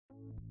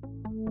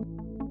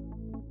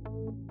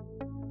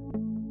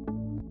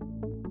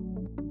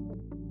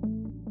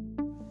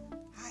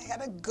I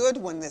had a good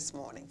one this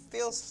morning.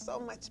 Feels so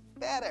much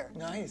better.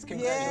 Nice,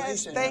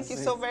 congratulations. Yes, thank you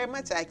so very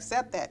much. I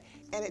accept that.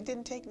 And it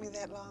didn't take me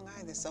that long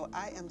either, so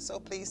I am so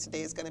pleased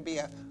today. It's gonna be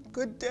a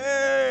good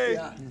day.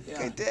 Yeah,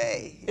 yeah. Good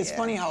day. It's yeah.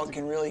 funny how it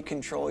can really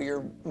control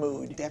your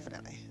mood.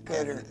 Definitely.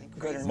 Good or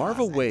not.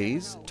 Marva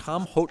Ways,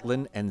 Tom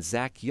Hotlin, and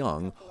Zach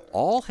Young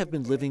all have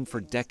been living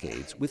for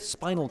decades with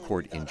spinal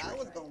cord injury.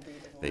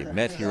 They've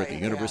met here at the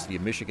University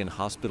of Michigan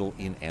Hospital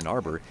in Ann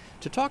Arbor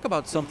to talk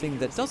about something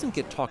that doesn't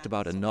get talked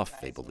about enough,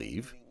 they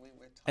believe,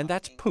 and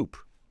that's poop.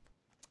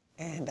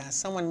 And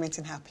someone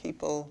mentioned how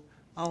people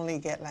only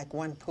get like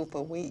one poop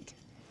a week.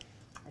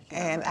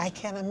 And I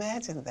can't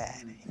imagine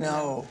that.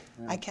 No.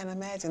 I can't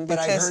imagine. But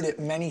I've heard it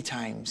many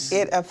times.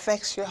 It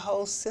affects your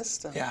whole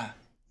system. Yeah.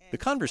 The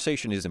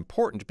conversation is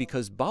important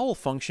because bowel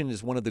function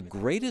is one of the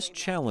greatest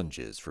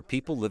challenges for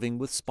people living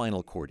with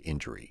spinal cord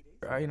injury.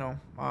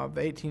 The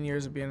 18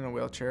 years of being in a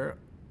wheelchair,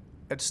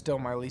 it's still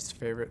my least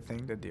favorite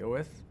thing to deal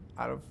with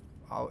out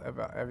of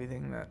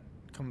everything that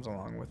comes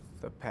along with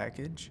the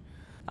package.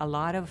 A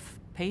lot of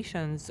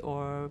patients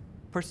or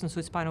persons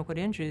with spinal cord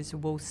injuries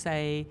will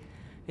say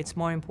it's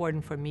more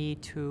important for me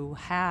to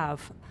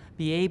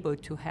be able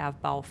to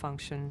have bowel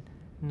function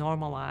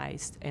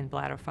normalized and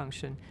bladder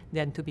function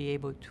than to be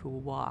able to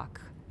walk,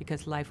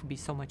 because life would be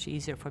so much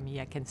easier for me.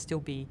 I can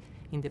still be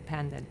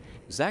independent.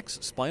 Zach's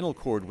spinal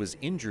cord was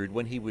injured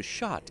when he was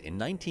shot in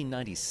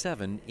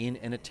 1997 in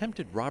an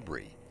attempted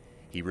robbery.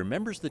 He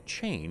remembers the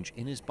change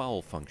in his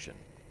bowel function.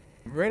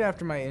 Right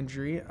after my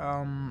injury,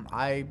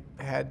 I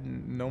had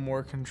no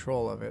more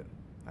control of it,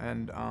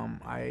 and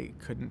I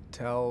couldn't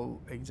tell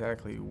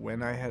exactly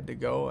when I had to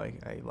go.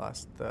 I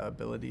lost the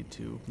ability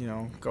to,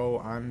 go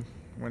on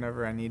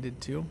whenever I needed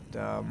to.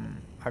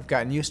 I've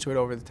gotten used to it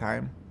over the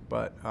time,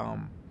 but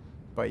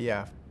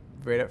yeah,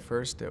 right at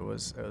first that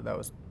was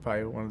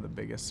probably one of the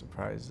biggest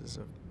surprises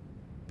of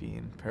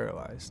being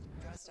paralyzed.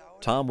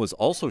 Tom was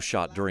also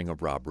shot during a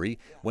robbery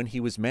when he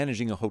was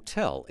managing a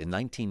hotel in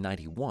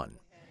 1991.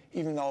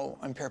 Even though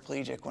I'm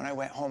paraplegic, when I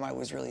went home I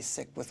was really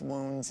sick with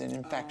wounds and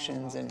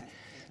infections and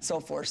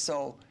so forth.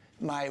 So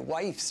my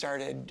wife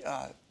started,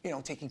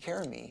 taking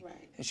care of me,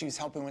 and she was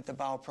helping with the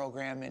bowel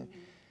program,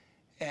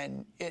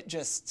 and it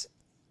just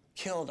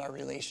killed our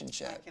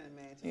relationship. I can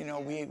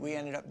imagine. We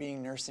ended up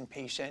being nurse and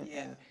patient.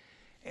 Yeah.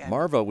 And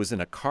Marva was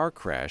in a car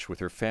crash with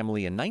her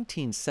family in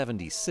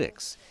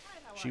 1976.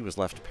 She was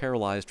left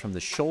paralyzed from the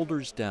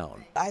shoulders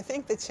down. I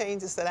think the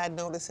changes that I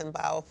noticed in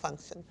bowel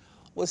function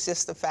was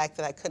just the fact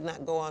that I could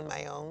not go on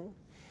my own,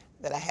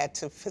 that I had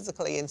to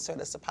physically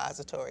insert a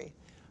suppository.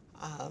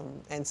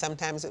 And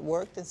sometimes it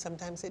worked and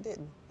sometimes it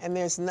didn't. And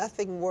there's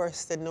nothing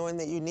worse than knowing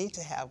that you need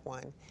to have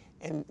one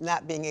and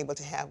not being able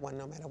to have one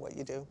no matter what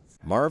you do.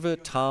 Marva,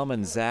 Tom,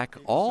 and Zach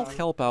all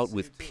help out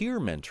with peer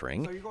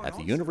mentoring at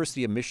the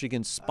University of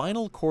Michigan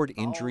Spinal Cord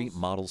Injury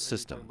Model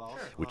System,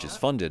 which is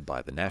funded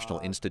by the National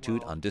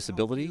Institute on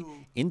Disability,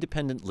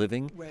 Independent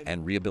Living,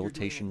 and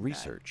Rehabilitation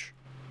Research.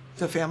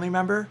 It's a family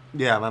member?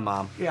 Yeah, my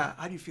mom. Yeah,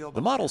 how do you feel about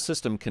The model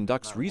system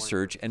conducts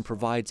research and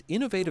provides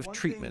innovative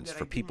treatments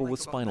for people with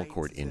spinal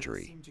cord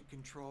injury.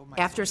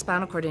 After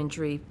spinal cord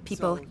injury,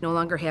 people no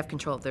longer have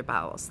control of their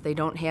bowels. They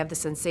don't have the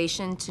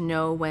sensation to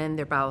know when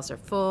their bowels are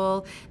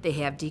full. They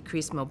have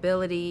decreased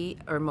mobility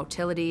or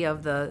motility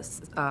of the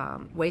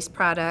waste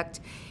product,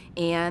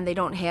 and they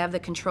don't have the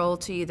control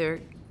to either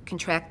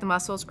contract the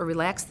muscles or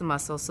relax the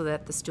muscles so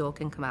that the stool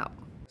can come out.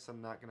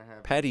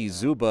 Patty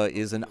Zuba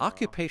is an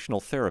occupational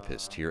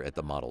therapist here at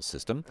the model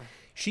system.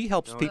 She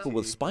helps people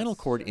with spinal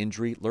cord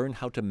injury learn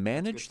how to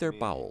manage their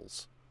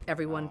bowels.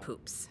 Everyone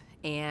poops.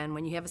 And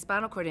when you have a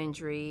spinal cord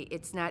injury,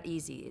 it's not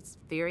easy. It's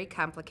very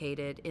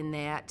complicated in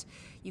that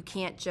you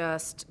can't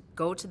just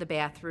go to the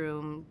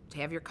bathroom,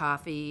 have your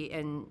coffee,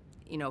 and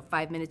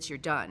 5 minutes you're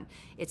done.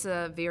 It's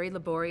a very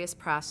laborious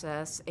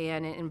process,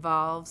 and it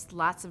involves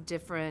lots of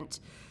different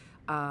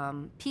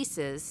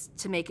pieces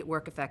to make it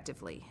work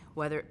effectively,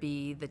 whether it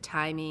be the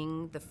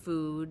timing, the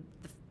food,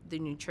 the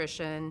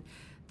nutrition,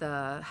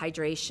 the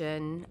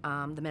hydration,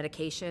 the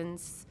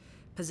medications,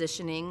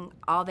 positioning,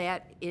 all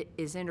that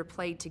is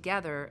interplayed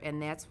together,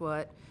 and that's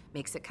what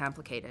makes it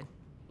complicated.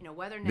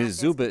 Ms.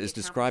 Zuba is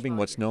describing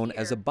what's known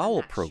as a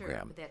bowel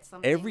program,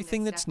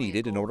 everything that's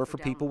needed in order for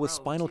people with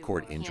spinal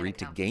cord injury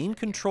to gain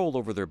control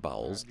over their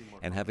bowels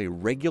and have a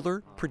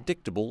regular,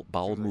 predictable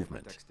bowel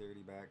movement.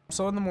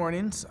 So in the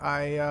mornings,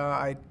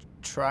 I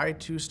try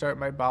to start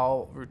my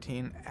bowel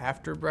routine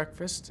after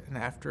breakfast and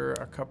after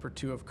a cup or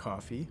two of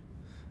coffee.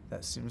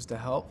 That seems to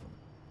help.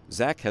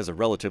 Zach has a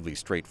relatively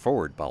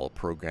straightforward bowel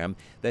program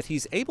that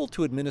he's able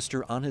to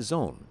administer on his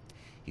own.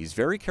 He's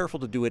very careful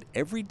to do it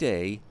every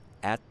day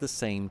at the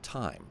same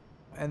time.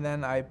 And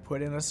then I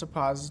put in a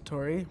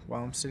suppository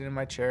while I'm sitting in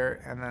my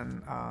chair, and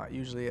then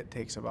usually it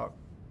takes about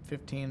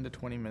 15 to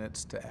 20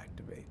 minutes to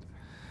activate.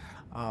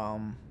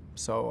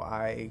 So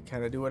I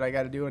kind of do what I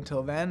got to do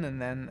until then,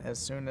 and then as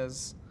soon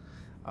as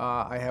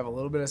I have a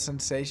little bit of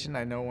sensation,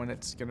 I know when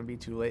it's going to be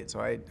too late, so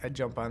I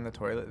jump on the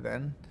toilet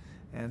then,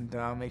 and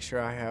make sure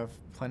I have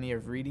plenty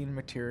of reading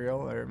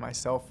material or my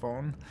cell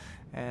phone,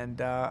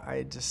 and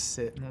I just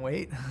sit and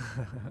wait.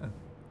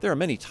 There are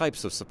many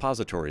types of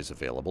suppositories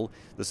available.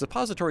 The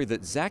suppository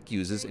that Zach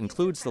uses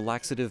includes the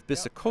laxative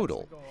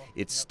bisacodyl.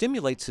 It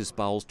stimulates his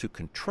bowels to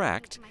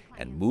contract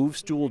and move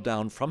stool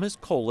down from his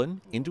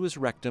colon into his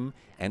rectum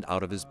and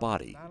out of his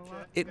body.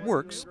 It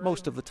works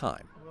most of the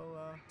time.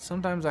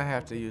 Sometimes I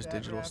have to use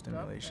digital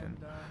stimulation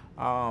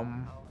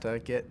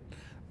to get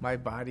my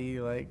body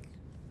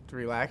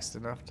relaxed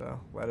enough to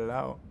let it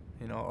out.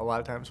 You know, a lot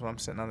of times when I'm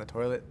sitting on the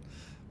toilet,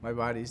 my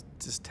body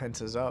just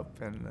tenses up,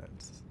 and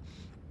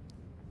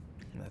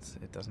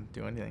it doesn't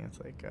do anything. It's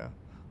like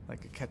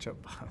a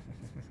ketchup bomb.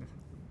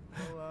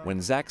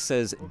 When Zach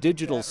says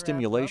digital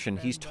stimulation,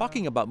 he's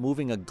talking about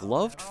moving a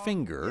gloved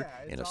finger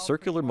in a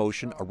circular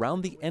motion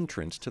around the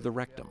entrance to the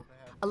rectum.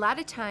 A lot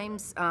of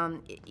times,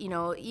 you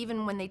know,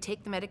 even when they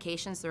take the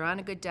medications, they're on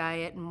a good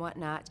diet and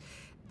whatnot,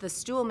 the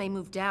stool may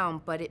move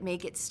down, but it may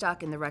get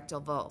stuck in the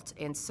rectal vault.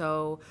 And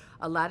so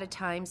a lot of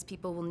times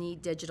people will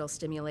need digital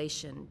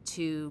stimulation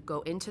to go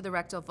into the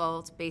rectal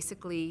vault,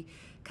 basically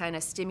kind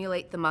of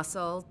stimulate the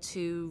muscle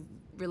to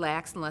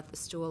relax and let the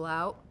stool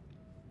out.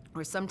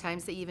 Or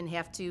sometimes they even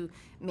have to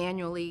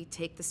manually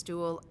take the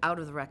stool out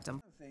of the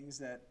rectum.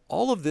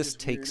 All of this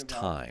takes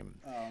time.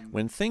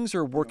 When things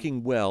are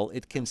working well,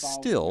 it can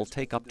still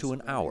take up to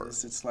an hour.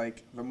 It's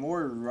like the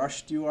more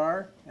rushed you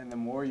are and the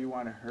more you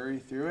want to hurry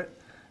through it,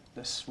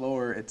 the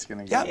slower it's going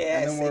to get,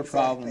 Yes, and the more exactly.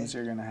 problems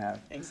you're going to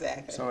have.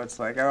 Exactly. So it's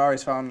like, I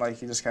always found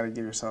like you just got to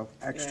give yourself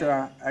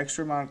extra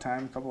amount of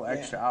time, a couple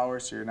extra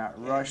hours, so you're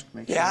not rushed.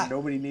 Make sure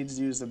nobody needs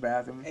to use the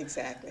bathroom.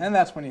 Exactly. And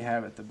that's when you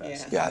have it the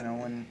best. Yeah. You know,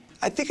 when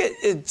I think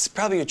it's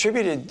probably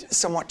attributed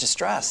somewhat to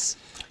stress.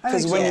 I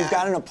think Because when so. you've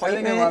got an I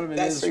think a lot of appointment, it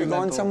That's is or you're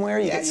going mental. somewhere,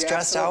 you get you're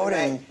stressed absolutely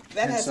out, right. and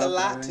that has a stuff,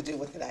 lot right? to do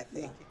with it, I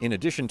think. In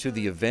addition to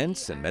the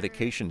events and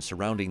medication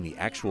surrounding the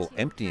actual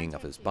emptying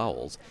of his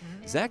bowels,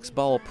 Zach's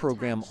bowel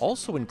program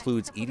also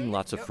includes eating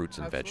lots of fruits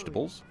and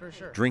vegetables,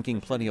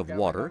 drinking plenty of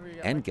water,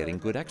 and getting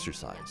good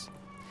exercise.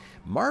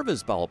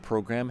 Marva's bowel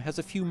program has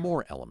a few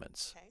more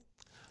elements.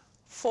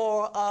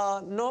 For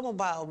a normal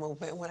bowel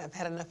movement, when I've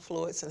had enough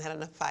fluids and had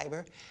enough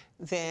fiber,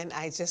 then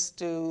I just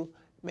do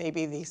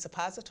maybe the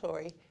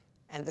suppository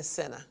and the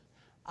senna.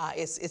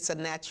 It's a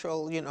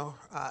natural, you know,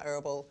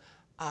 herbal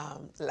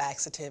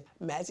laxative,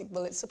 magic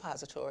bullet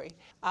suppository.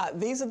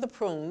 These are the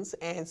prunes,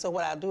 and so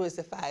what I'll do is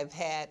if I've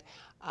had,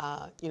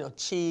 you know,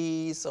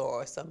 cheese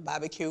or some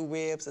barbecue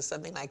ribs or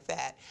something like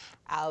that,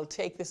 I'll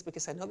take this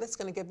because I know that's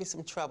going to give me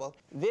some trouble.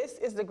 This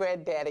is the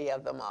granddaddy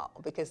of them all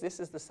because this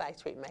is the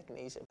citrate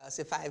magnesium.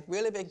 So if I've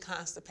really been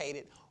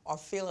constipated or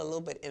feel a little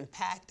bit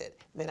impacted,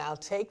 then I'll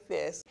take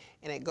this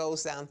and it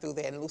goes down through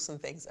there and loosen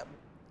things up.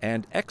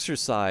 And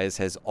exercise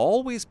has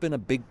always been a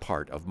big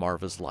part of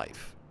Marva's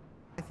life.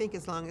 I think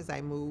as long as I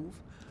move,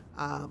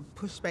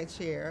 push my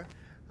chair,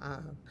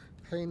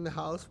 clean the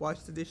house,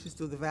 wash the dishes,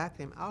 do the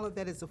vacuum, all of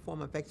that is a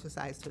form of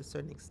exercise to a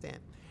certain extent.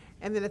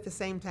 And then at the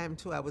same time,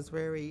 too, I was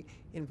very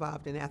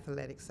involved in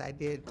athletics. I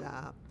did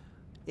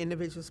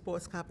individual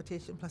sports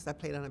competition, plus I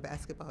played on a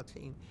basketball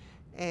team.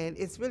 And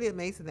it's really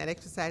amazing that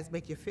exercise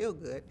makes you feel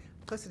good,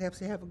 plus it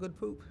helps you have a good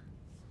poop.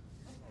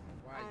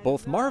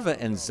 Both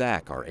Marva and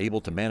Zach are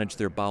able to manage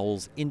their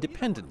bowels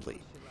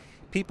independently.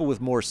 People with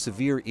more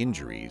severe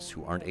injuries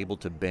who aren't able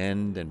to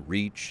bend and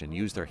reach and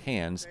use their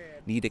hands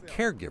need a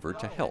caregiver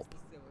to help.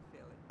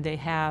 They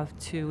have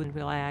to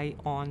rely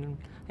on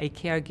a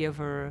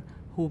caregiver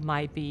who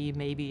might be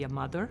maybe a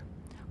mother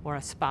or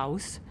a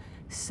spouse.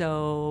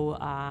 So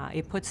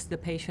it puts the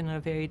patient in a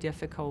very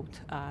difficult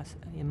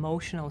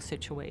emotional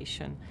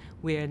situation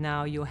where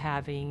now you're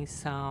having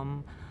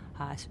some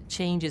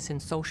changes in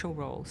social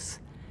roles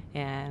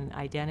and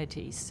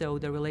identities. So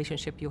the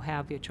relationship you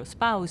have with your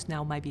spouse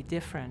now might be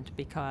different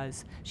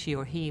because she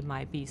or he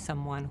might be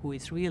someone who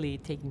is really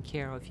taking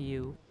care of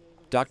you.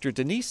 Dr.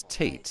 Denise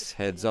Tate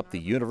heads up the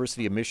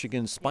University of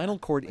Michigan Spinal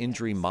Cord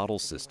Injury Model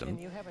System.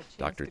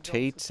 Dr.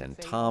 Tate and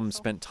Tom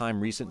spent time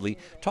recently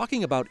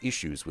talking about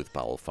issues with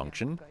bowel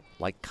function,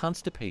 like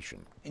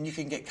constipation. And you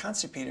can get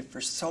constipated for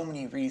so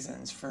many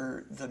reasons,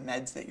 for the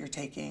meds that you're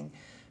taking,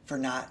 for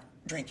not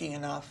drinking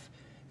enough,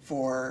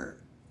 for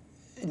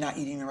not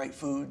eating the right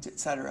foods,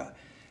 etc.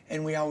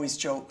 And we always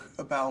joke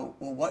about,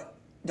 well, what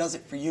does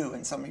it for you?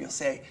 And somebody will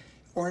say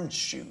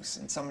orange juice,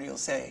 and somebody will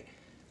say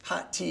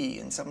hot tea,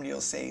 and somebody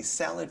will say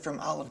salad from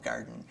Olive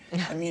Garden.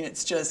 I mean,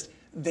 it's just,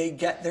 they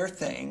get their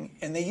thing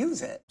and they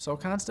use it. So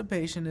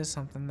constipation is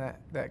something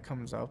that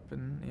comes up,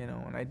 and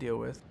and I deal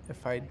with.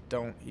 If I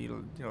don't eat,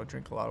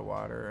 drink a lot of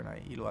water and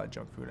I eat a lot of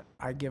junk food,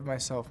 I give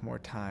myself more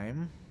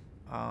time.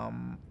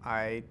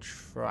 I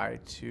try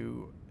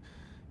to,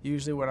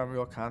 usually when I'm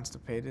real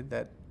constipated,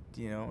 that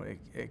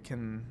it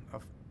can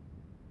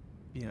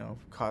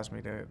cause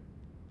me to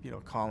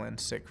call in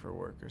sick for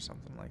work or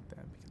something like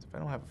that, because if I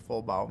don't have a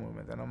full bowel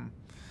movement, then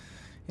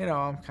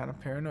I'm kind of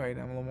paranoid.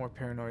 I'm a little more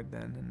paranoid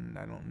then, and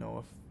I don't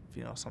know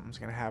if something's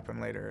going to happen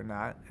later or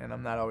not, and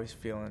I'm not always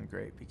feeling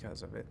great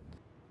because of it.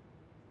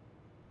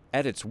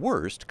 At its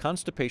worst,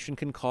 constipation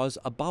can cause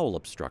a bowel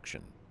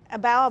obstruction. A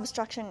bowel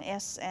obstruction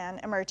is an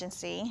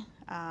emergency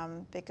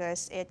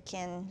because it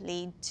can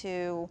lead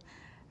to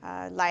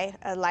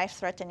a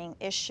life-threatening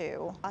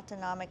issue.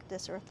 Autonomic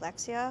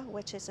dysreflexia,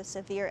 which is a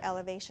severe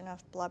elevation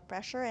of blood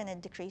pressure and a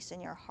decrease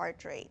in your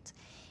heart rate.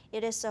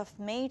 It is of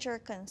major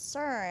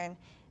concern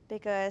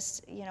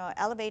because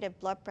elevated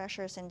blood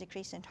pressures and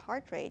decrease in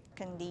heart rate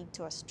can lead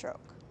to a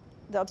stroke.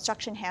 The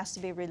obstruction has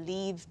to be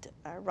relieved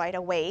right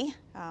away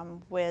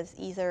with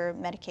either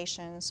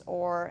medications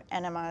or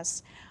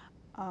enemas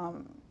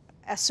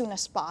as soon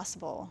as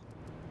possible.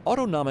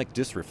 Autonomic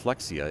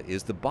dysreflexia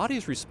is the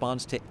body's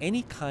response to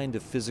any kind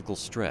of physical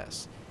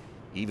stress,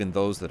 even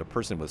those that a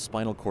person with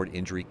spinal cord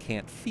injury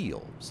can't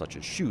feel, such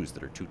as shoes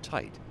that are too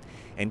tight.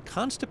 And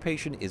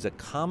constipation is a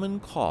common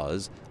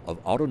cause of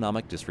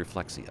autonomic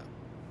dysreflexia.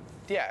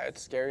 Yeah,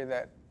 it's scary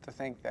to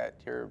think that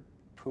your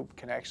poop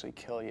can actually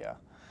kill you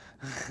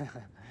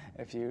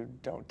if you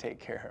don't take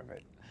care of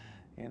it.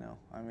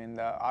 I mean,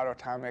 the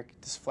autonomic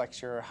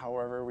dysreflexia, or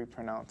however we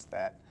pronounce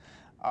that,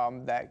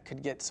 that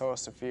could get so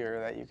severe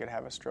that you could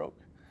have a stroke.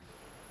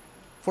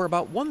 For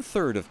about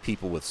 1/3 of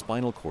people with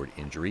spinal cord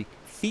injury,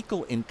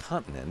 fecal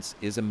incontinence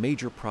is a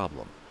major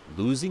problem,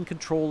 losing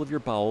control of your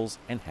bowels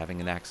and having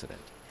an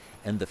accident.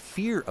 And the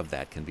fear of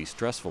that can be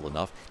stressful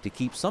enough to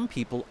keep some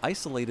people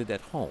isolated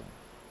at home.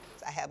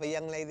 I have a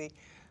young lady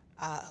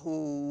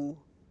who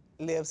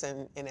lives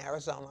in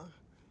Arizona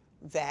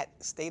that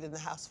stayed in the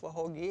house for a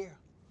whole year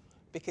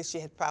because she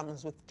had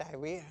problems with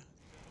diarrhea.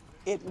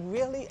 It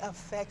really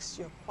affects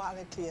your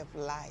quality of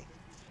life.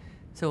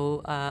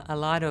 So a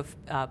lot of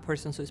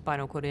persons with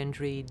spinal cord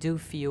injury do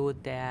feel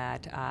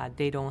that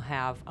they don't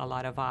have a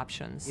lot of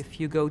options. If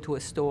you go to a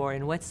store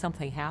and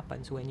something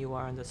happens when you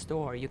are in the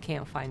store, you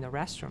can't find the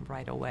restroom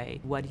right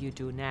away. What do you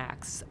do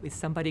next? Is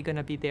somebody going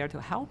to be there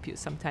to help you?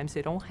 Sometimes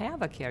they don't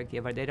have a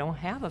caregiver. They don't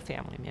have a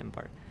family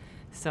member.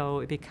 So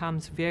it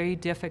becomes very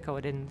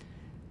difficult, and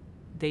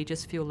they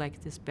just feel like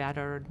it's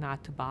better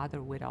not to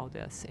bother with all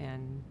this.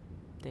 And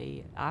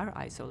they are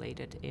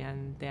isolated,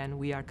 and then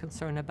we are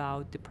concerned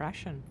about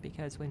depression,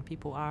 because when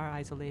people are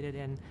isolated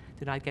and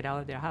do not get out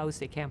of their house,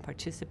 they can't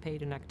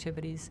participate in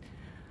activities,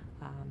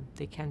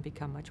 they can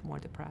become much more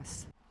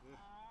depressed.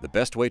 The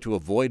best way to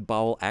avoid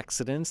bowel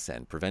accidents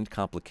and prevent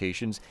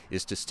complications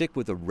is to stick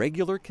with a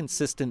regular,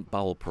 consistent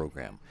bowel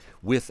program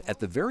with, at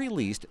the very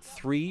least,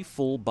 3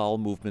 full bowel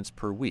movements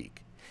per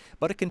week.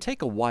 But it can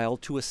take a while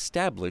to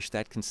establish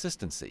that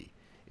consistency.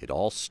 It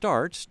all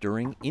starts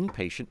during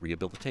inpatient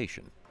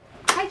rehabilitation.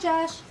 Hi,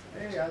 Josh.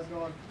 Hey, how's it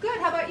going? Good,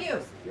 how about you?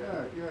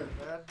 Good.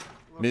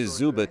 Ms.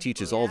 Zuba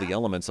teaches all the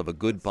elements of a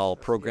good bowel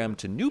program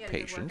to new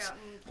patients,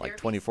 like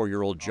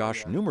 24-year-old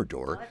Josh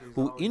Numerdor,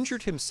 who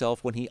injured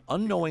himself when he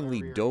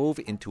unknowingly dove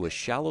into a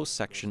shallow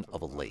section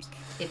of a lake.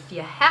 If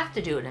you have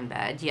to do it in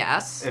bed,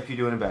 yes. If you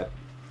do it in bed.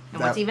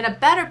 And what's even a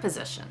better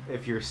position?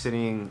 If you're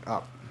sitting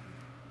up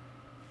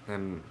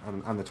and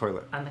on the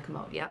toilet. On the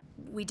commode, yeah.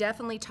 We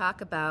definitely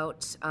talk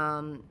about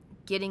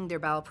getting their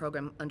bowel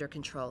program under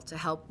control to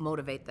help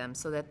motivate them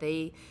so that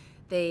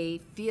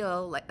they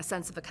feel like a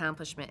sense of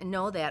accomplishment and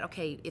know that,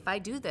 okay, if I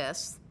do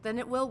this, then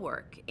it will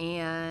work.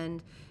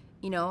 And,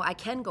 I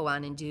can go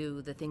on and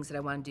do the things that I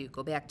want to do,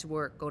 go back to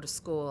work, go to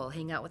school,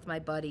 hang out with my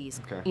buddies.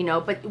 Okay.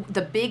 But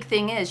the big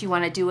thing is you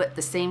want to do it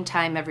the same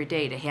time every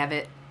day to have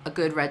it a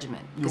good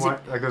regimen.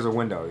 Like there's a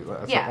window.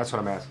 That's what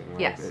I'm asking.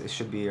 Yes. It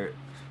should be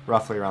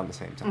roughly around the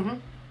same time. Mm-hmm.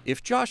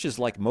 If Josh is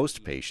like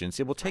most patients,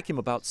 it will take him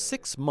about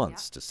 6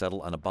 months to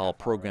settle on a bowel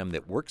program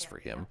that works for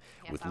him,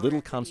 with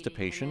little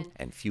constipation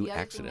and few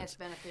accidents.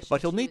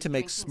 But he'll need to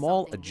make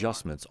small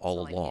adjustments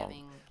all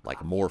along,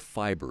 like more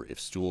fiber if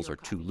stools are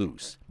too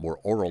loose, more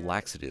oral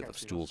laxative if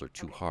stools are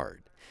too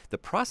hard. The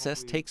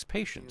process takes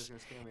patience,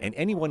 and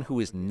anyone who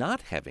is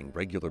not having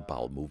regular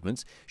bowel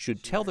movements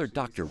should tell their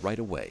doctor right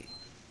away.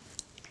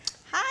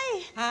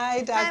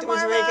 Hi, Dr.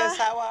 Rodriguez,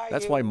 how are you?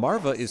 That's why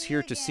Marva is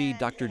here to see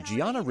Dr.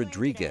 Gianna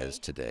Rodriguez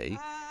today.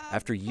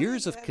 After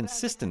years of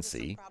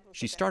consistency,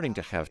 she's starting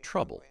to have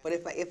trouble. But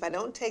if I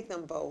don't take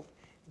them both,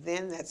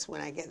 then that's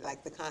when I get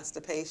like the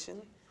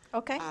constipation.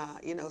 Okay.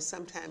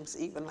 Sometimes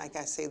even like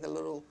I say, the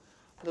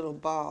little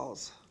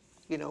balls,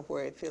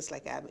 where it feels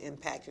like I'm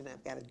impacted and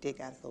I've got to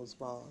dig out those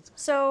balls.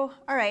 So,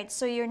 all right,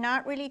 so you're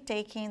not really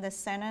taking the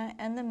Senna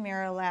and the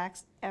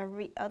Miralax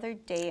every other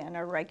day on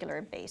a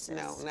regular basis?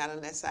 No, not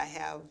unless I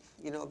have,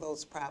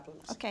 those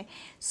problems. Okay,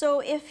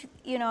 so if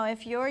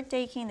you're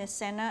taking the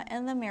Senna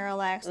and the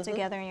Miralax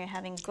together and you're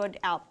having good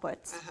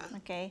outputs,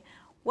 okay,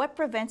 what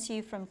prevents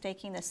you from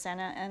taking the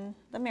Senna and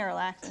the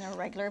Miralax on a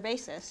regular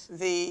basis?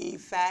 The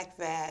fact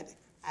that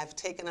I've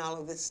taken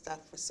all of this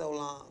stuff for so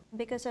long.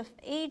 Because of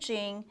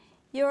aging,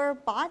 your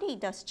body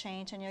does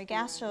change and your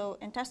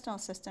gastrointestinal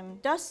system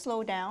does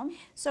slow down.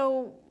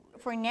 So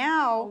for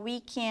now, we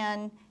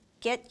can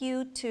get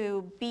you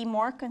to be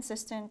more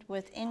consistent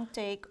with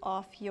intake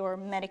of your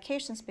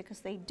medications because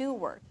they do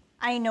work.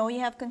 I know you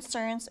have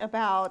concerns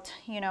about,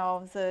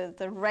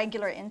 the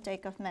regular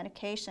intake of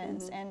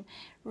medications, and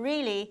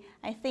really,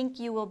 I think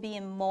you will be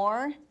in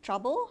more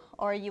trouble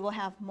or you will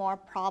have more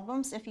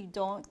problems if you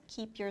don't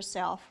keep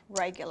yourself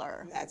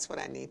regular. That's what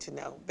I need to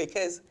know,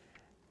 because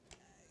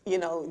you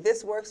know,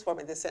 this works for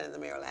me, this and the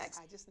Miralax.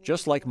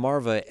 Just like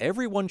Marva,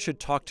 everyone should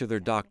talk to their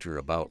doctor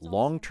about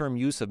long-term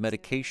use of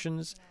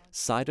medications,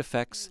 side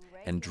effects,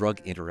 and drug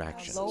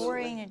interactions.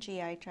 Lowering the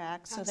GI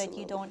tract so that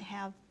you don't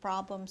have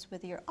problems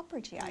with your upper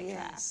GI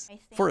tract.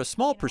 For a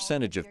small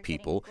percentage of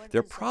people,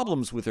 their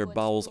problems with their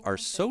bowels are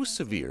so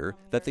severe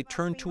that they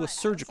turn to a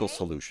surgical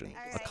solution,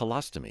 a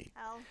colostomy.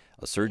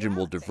 A surgeon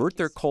will divert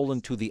their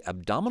colon to the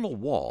abdominal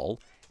wall,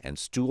 and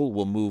stool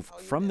will move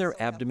from their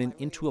abdomen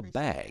into a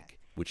bag,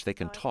 which they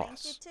can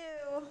toss.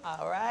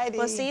 All righty.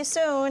 We'll see you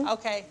soon.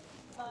 Okay.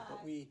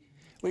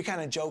 We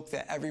kind of joke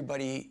that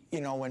everybody, you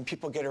know, when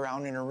people get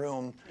around in a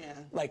room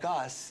like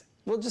us,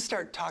 we'll just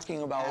start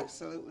talking about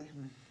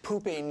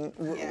pooping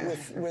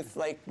with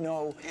like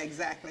no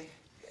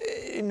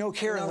no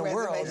care in the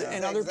world,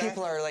 and other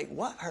people are like,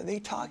 what are they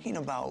talking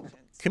about?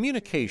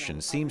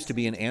 Communication seems to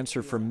be an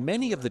answer for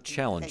many of the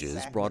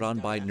challenges brought on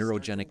by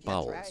neurogenic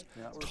bowels.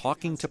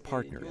 Talking to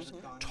partners,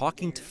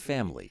 talking to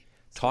family,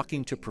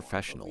 talking to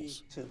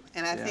professionals.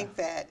 And I think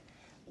that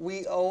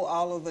we owe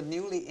all of the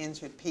newly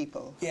injured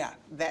people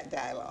that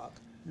dialogue,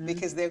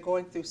 because they're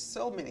going through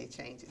so many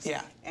changes.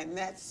 And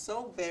that's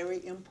so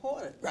very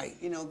important.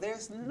 You know,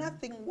 there's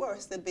nothing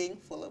worse than being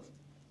full of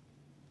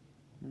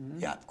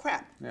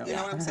crap. You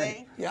know what I'm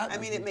saying? I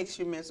mean, it makes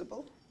you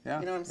miserable. You know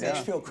what I'm saying?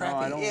 Makes you feel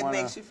crappy. It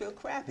makes you feel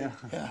crappy.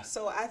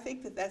 So I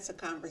think that that's a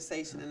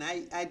conversation, and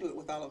I do it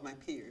with all of my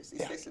peers,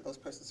 especially those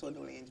persons who are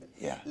newly injured.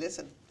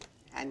 Listen,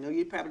 I know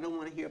you probably don't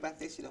want to hear about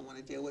this, you don't want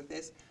to deal with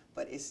this,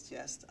 but it's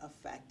just a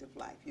fact of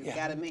life. You've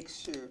got to make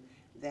sure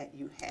that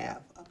you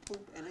have a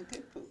poop and a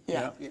good poop. You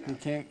know? You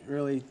can't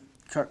really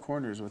cut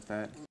corners with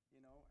that.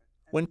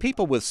 When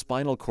people with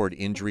spinal cord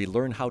injury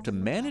learn how to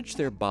manage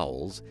their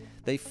bowels,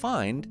 they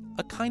find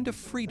a kind of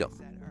freedom.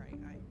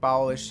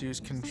 Bowel issues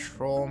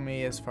control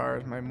me as far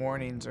as my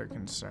mornings are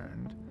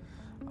concerned.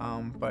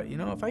 But, you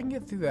know, if I can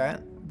get through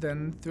that,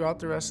 then throughout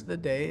the rest of the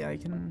day, I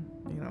can,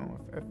 you know,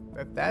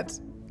 if that's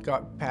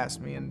got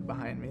past me and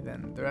behind me,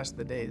 then the rest of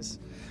the day is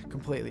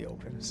completely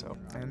open. So,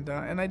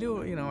 and I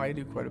do, you know, I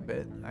do quite a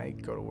bit. I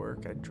go to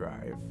work, I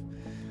drive.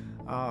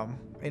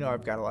 You know,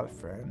 I've got a lot of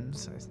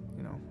friends.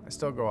 I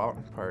still go out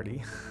and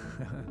party,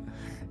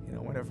 you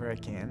know, whenever I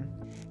can.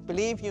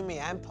 Believe you me,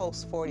 I'm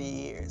post 40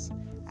 years.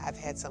 I've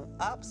had some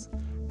ups,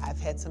 I've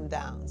had some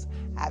downs.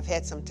 I've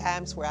had some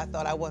times where I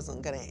thought I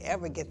wasn't gonna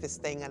ever get this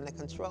thing under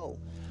control.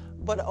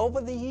 But over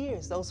the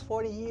years, those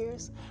 40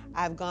 years,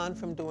 I've gone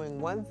from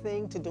doing one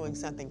thing to doing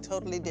something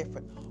totally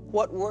different.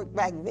 What worked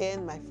back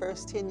then, my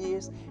first 10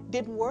 years,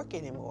 didn't work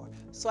anymore.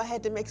 So I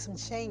had to make some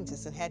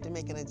changes and had to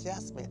make an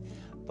adjustment.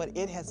 But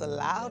it has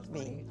allowed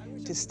me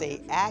to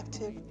stay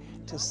active,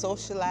 to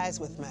socialize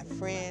with my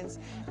friends,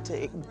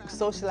 to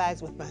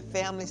socialize with my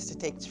families, to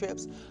take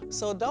trips.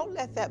 So don't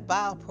let that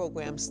Bowel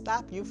program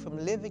stop you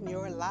from living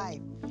your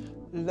life.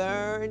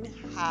 Learn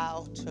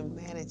how to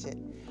manage it.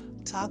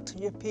 Talk to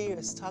your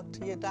peers, talk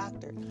to your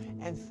doctor,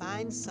 and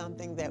find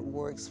something that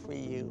works for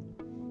you.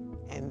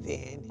 And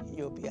then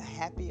you'll be a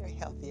happier,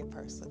 healthier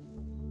person.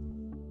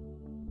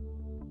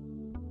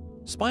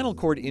 Spinal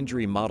cord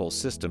injury model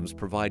systems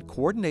provide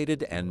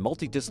coordinated and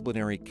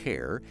multidisciplinary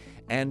care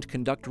and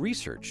conduct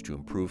research to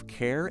improve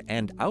care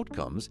and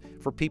outcomes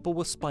for people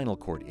with spinal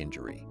cord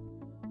injury.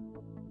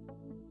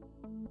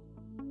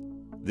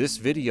 This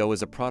video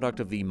is a product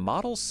of the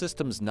Model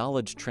Systems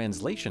Knowledge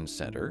Translation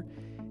Center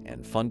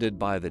and funded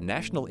by the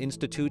National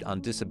Institute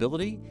on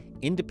Disability,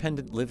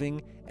 Independent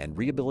Living, and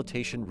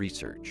Rehabilitation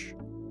Research.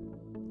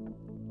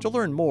 To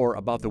learn more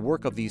about the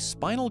work of these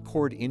spinal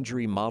cord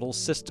injury model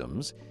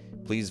systems,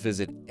 please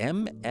visit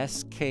msktc.org.